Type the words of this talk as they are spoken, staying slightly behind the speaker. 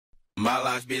My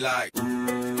life be like, ooh,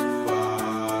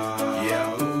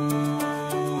 yeah,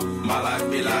 ooh. My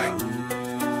life be like,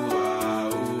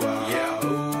 yeah,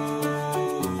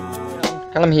 ooh.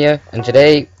 I'm here, and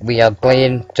today we are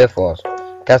playing Turf Wars.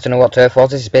 Guys, don't know what Turf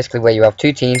Wars is? It's basically where you have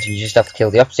two teams, and you just have to kill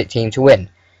the opposite team to win.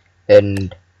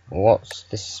 And what's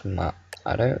this map?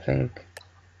 I don't think.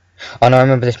 Oh no, I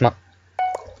remember this map.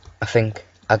 I think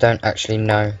I don't actually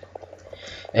know.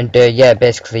 And yeah,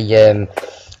 basically,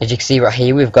 as you can see right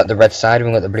here, we've got the red side,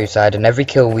 we've got the blue side, and every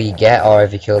kill we get, or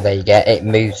every kill they get, it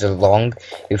moves along.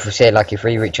 If we say, like, if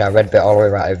we reach our red bit all the way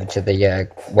right over to the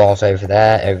walls over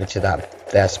there, over to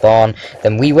their spawn,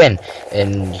 then we win.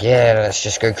 And yeah, let's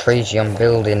just go crazy on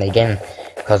building again,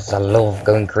 because I love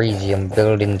going crazy on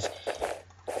buildings.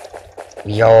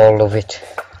 We all love it.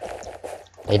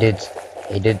 Hey dudes,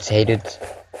 hey dudes, hey dudes.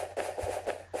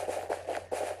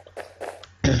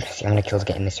 See how many kills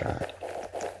get in this round.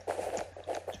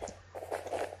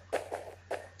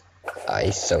 Oh,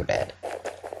 he's so dead.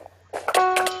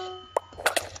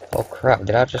 Oh crap,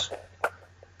 did I just...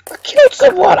 I killed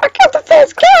someone! I killed the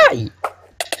first guy!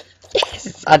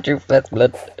 Yes, I drew first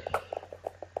blood.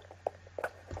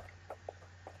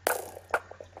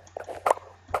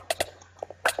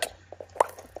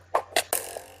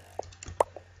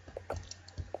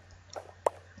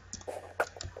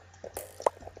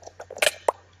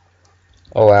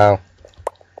 Oh wow.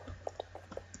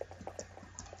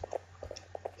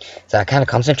 So I'm kind of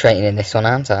concentrating in this one,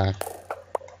 aren't I?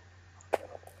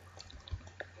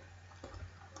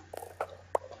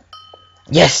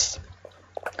 Yes!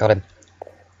 Got him.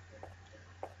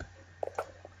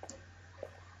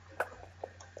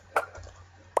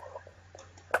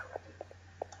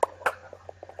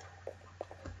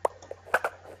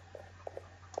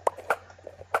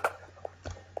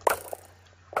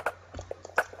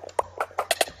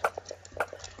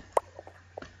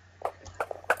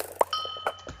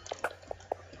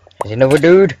 There's another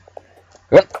dude.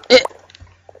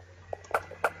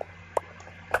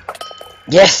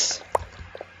 Yes!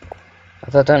 I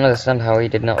don't understand how he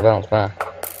did not bounce back.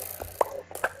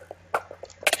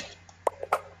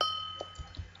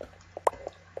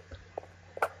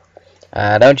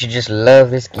 Don't you just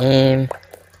love this game?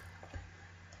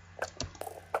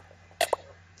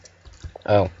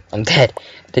 Oh, I'm dead.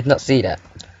 Did not see that.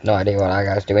 No idea what that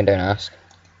guy's doing, don't ask.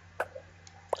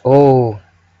 Oh.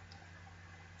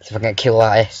 See if I can kill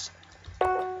that.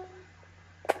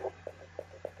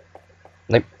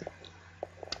 Nope.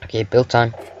 Okay, build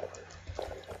time.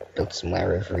 Build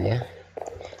somewhere over here.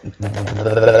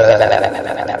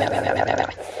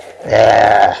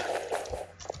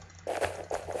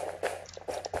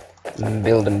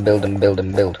 Build and build and build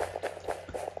and build.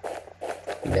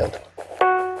 Build.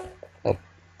 Oh.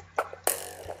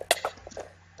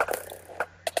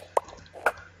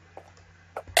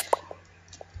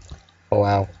 Oh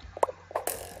wow.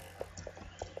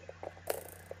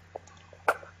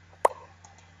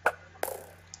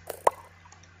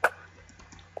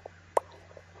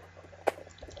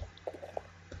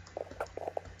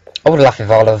 I would laugh if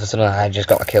all of a sudden I just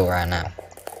got a kill right now.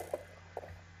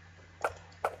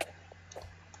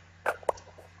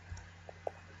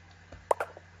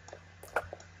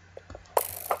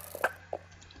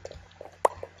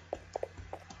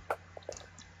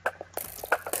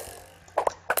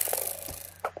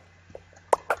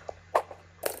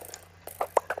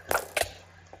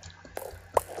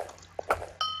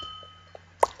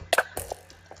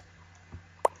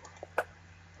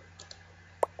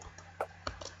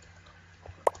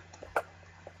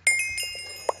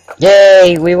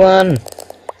 Yay, we won!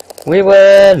 We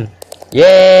won!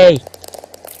 Yay!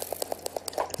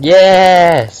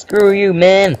 Yeah! Screw you,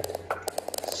 man!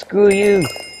 Screw you!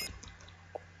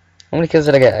 How many kills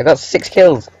did I get? I got 6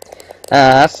 kills!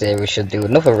 I say we should do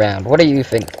another round. What do you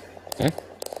think? Huh?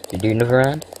 You do another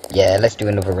round? Yeah, let's do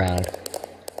another round.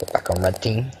 Get back on red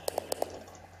team.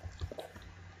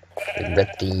 The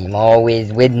red team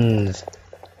always wins.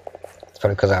 It's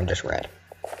probably because I'm just red.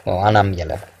 Well, and I'm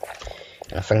yellow.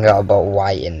 And I think I got about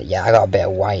white in there. Yeah, I got a bit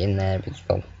of white in there as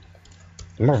well.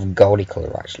 More of a goldy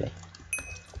colour actually.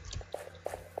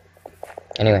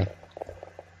 Anyway.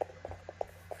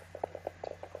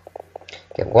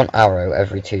 Get 1 arrow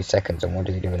every 2 seconds, and what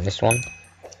do you do in this one?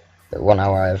 But 1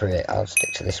 hour every 8, I'll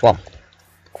stick to this one.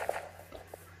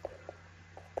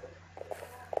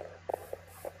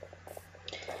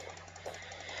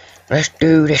 Let's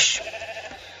do this.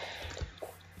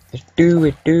 Let's do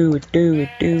it, do it, do it,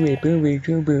 do it, boom, boom,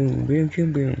 boom, boom, boom,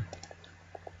 boom, boom.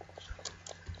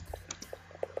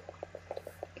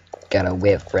 Gotta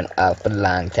wait for an awful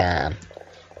long time.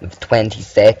 It's 20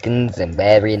 seconds and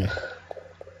we're in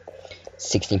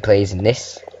 16 players in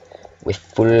this. We're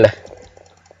full.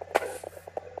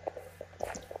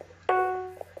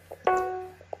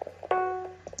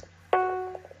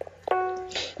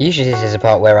 Usually this is the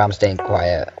part where I'm staying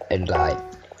quiet and like,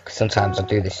 'cause sometimes I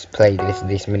do play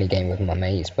this mini game with my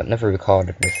mates, but never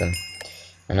recorded with them.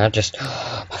 And I just,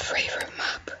 my favourite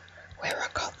map, where I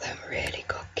got them really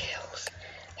good kills.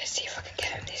 Let's see if I can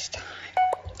get them this time.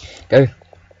 Go.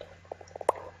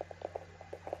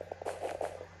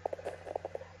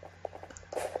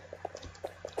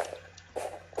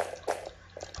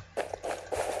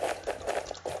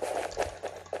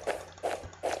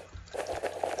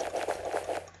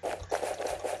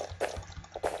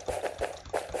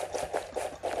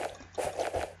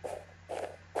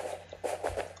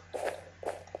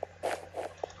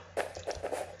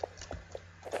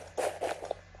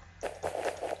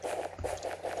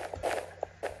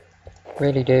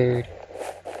 Really, dude.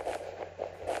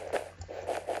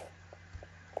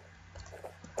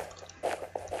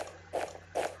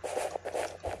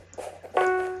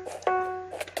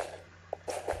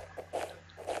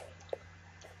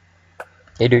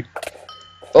 Hey, dude.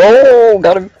 Oh,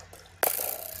 got him.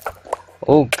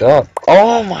 Oh, God.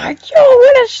 Oh, my God.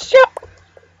 What a shot.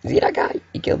 Is he that guy?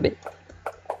 He killed me.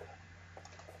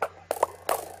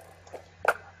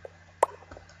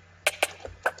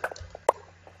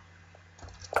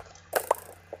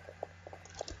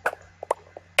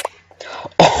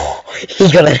 Oh,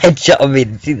 he got a headshot on me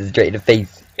and see the straight in the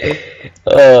face.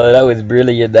 Oh, that was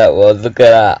brilliant, that was. Look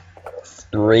at that.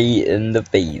 Straight in the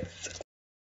face.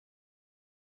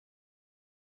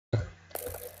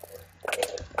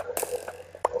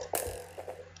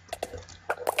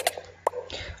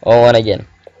 Oh, and again.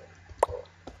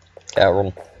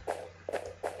 Carol.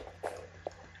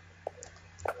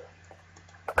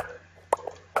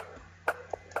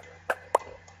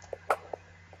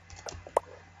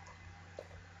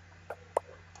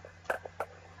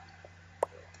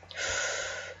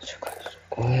 So close.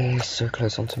 Oh, he's so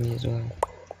close onto me as well.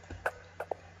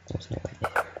 There's no way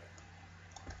near.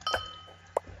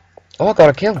 Oh, I got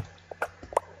a kill.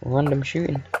 Random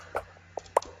shooting.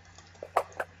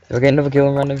 Did I get another kill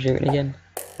on random shooting again?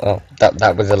 Well,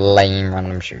 that was a lame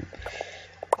random shoot.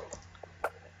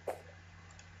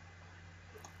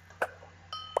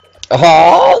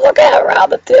 Oh, look at it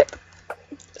around the tip.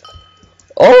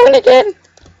 Oh, and again.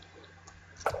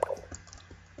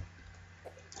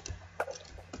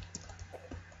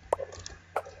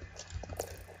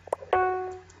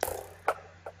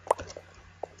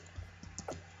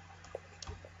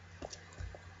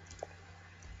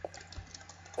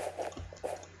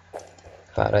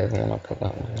 In fact, I don't even want to put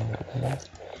that one right there.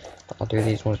 But I'll do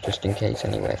these ones just in case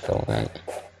anyway, Phil, right?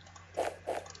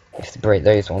 If they break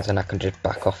those ones, then I can just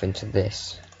back off into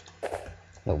this. A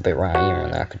little bit right here,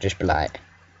 and I could just be like,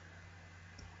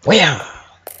 wow!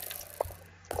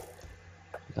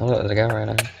 Oh, look, there's a guy right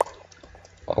now.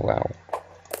 Oh, wow.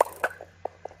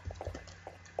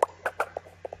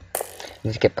 I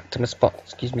need to get back to my spot.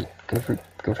 Excuse me. Go through.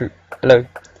 Go through. Hello.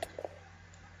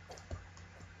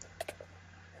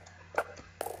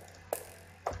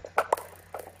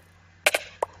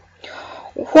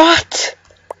 What?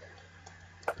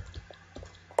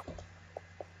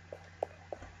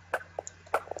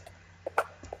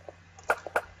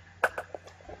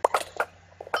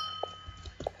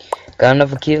 Got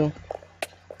another kill.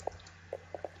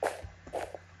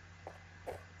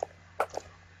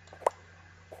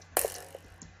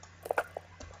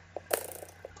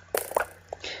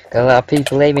 Got a lot of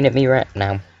people aiming at me right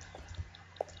now.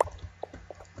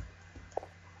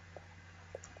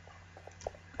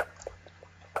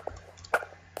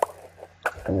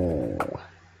 Ooh.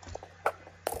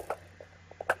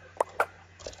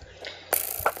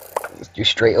 Let's do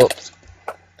straight ups.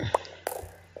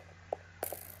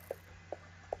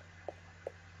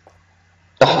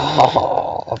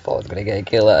 Oh, I thought I was gonna get a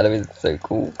kill out of it. It's so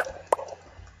cool.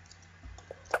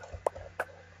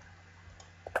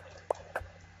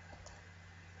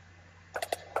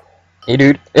 Hey,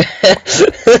 dude.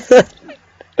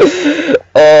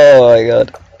 Oh my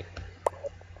god.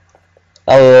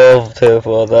 I love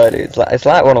turfwars. I do. It's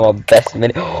like one of my best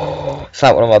it's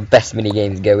like one of my best mini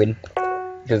games going.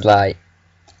 Because like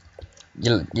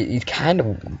it's kind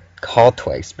of hard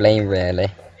to explain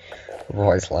really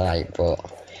what it's like, but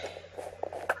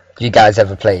if you guys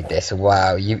ever played this,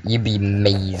 wow, you'd be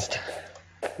amazed.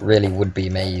 Really would be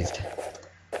amazed.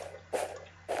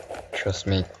 Trust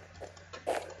me.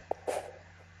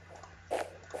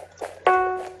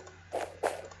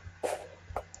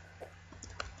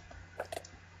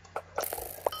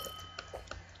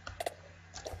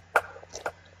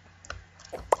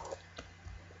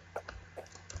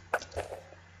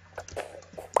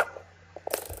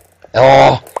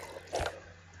 Oh!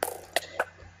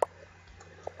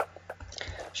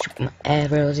 Shoot my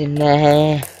arrows in the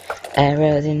air.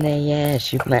 Arrows in the air.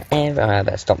 Shoot my arrow. I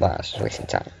better stop that. It's just wasting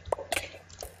time.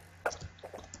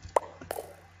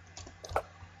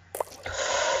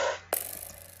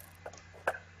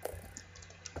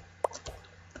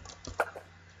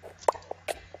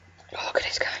 Oh, look at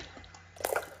this guy.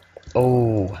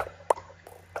 Oh.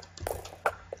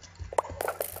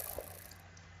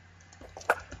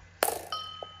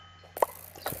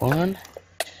 One.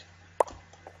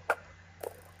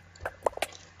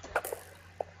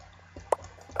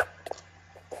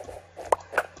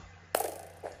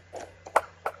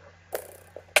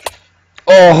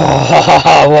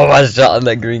 Oh, what was shot on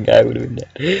that green guy would have been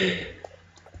there.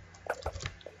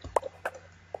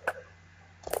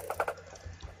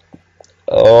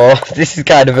 Oh, this is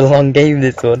kind of a long game,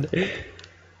 this one.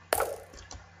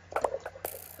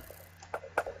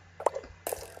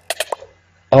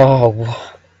 Oh.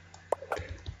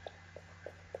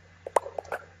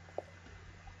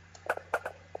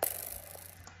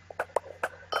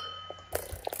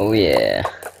 Oh yeah.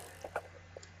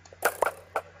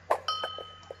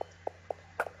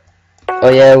 Oh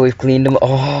yeah, we've cleaned them.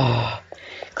 Oh,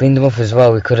 cleaned them up as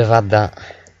well. We could have had that.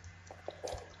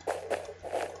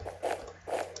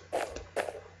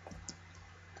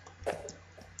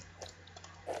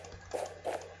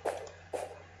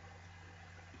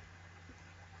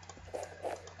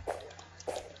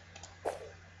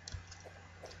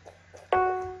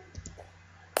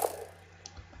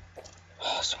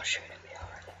 Oh, someone's shooting at me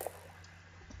already.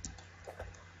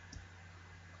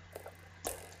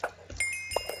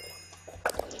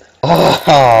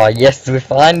 Oh, yes, we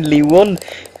finally won.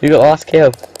 Who got last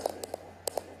kill?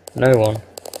 No one.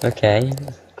 Okay,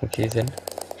 confusing.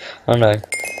 Oh no,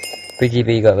 Biggie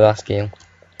B got the last kill.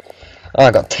 Oh,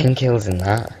 I got 10 kills in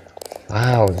that.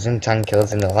 Wow, there's some 10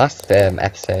 kills in the last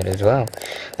episode as well.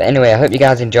 But anyway, I hope you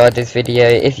guys enjoyed this video.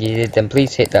 If you did, then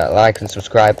please hit that like and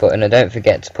subscribe button. And don't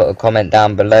forget to put a comment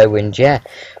down below. And yeah,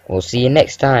 we'll see you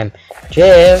next time.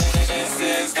 Cheers! This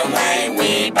is the way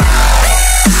we